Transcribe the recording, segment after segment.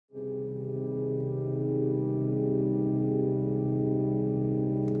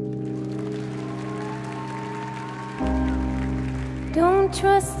can't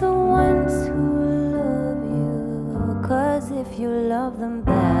trust the ones who love you, 'cause if you love them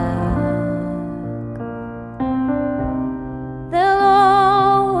back, they'll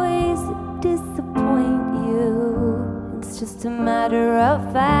always disappoint you. It's just a matter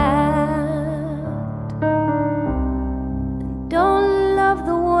of fact. And don't love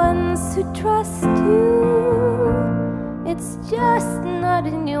the ones who trust you. It's just not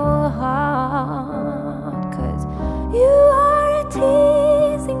in your heart, 'cause you are a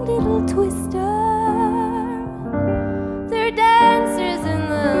teasing little twister. They're dancers in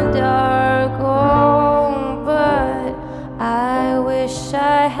the dark, oh, but I wish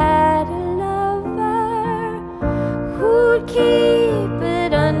I had a lover who'd keep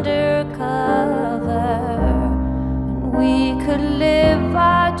it undercover, and we could live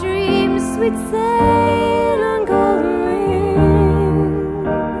our dreams, we'd sail on golden wings.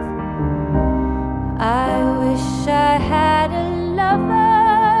 I wish I had a lover,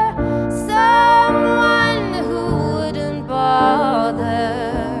 someone who wouldn't bother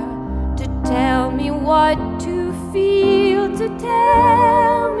to tell me what to feel, to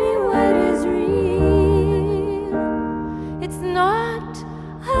tell me what is real. It's not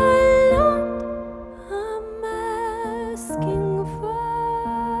a lot I'm asking for.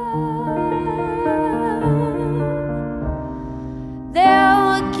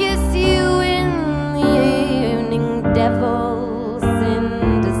 They'll kiss you in the evening, devils in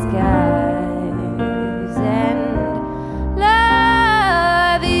disguise, and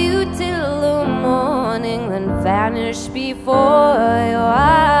love you till the morning, then vanish before your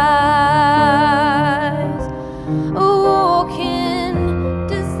eyes. A walking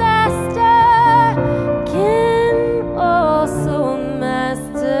disaster can also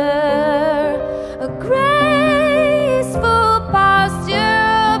master a graceful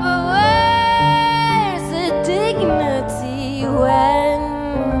posture, but where's the dignity when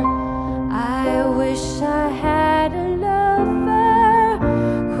I wish I had a lover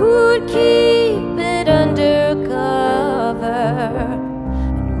who'd keep it undercover,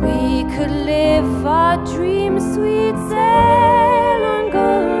 and we could live our dreams, sweet sail on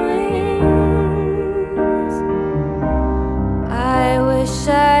golden wings. I wish I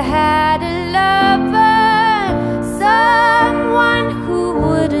had a lover, someone who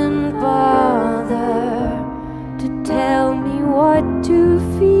wouldn't bother to tell me what to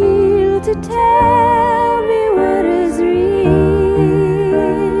feel, to tell me what is real.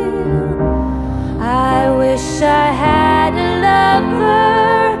 I wish I had a lover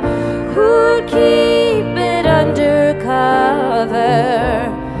who'd keep it undercover,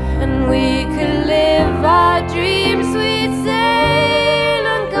 and we could live our dreams, sweet sail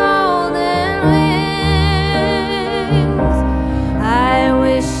on golden wings. I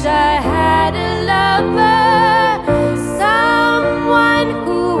wish I had a lover, someone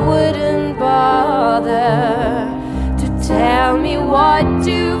who wouldn't bother to tell me what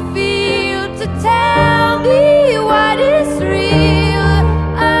to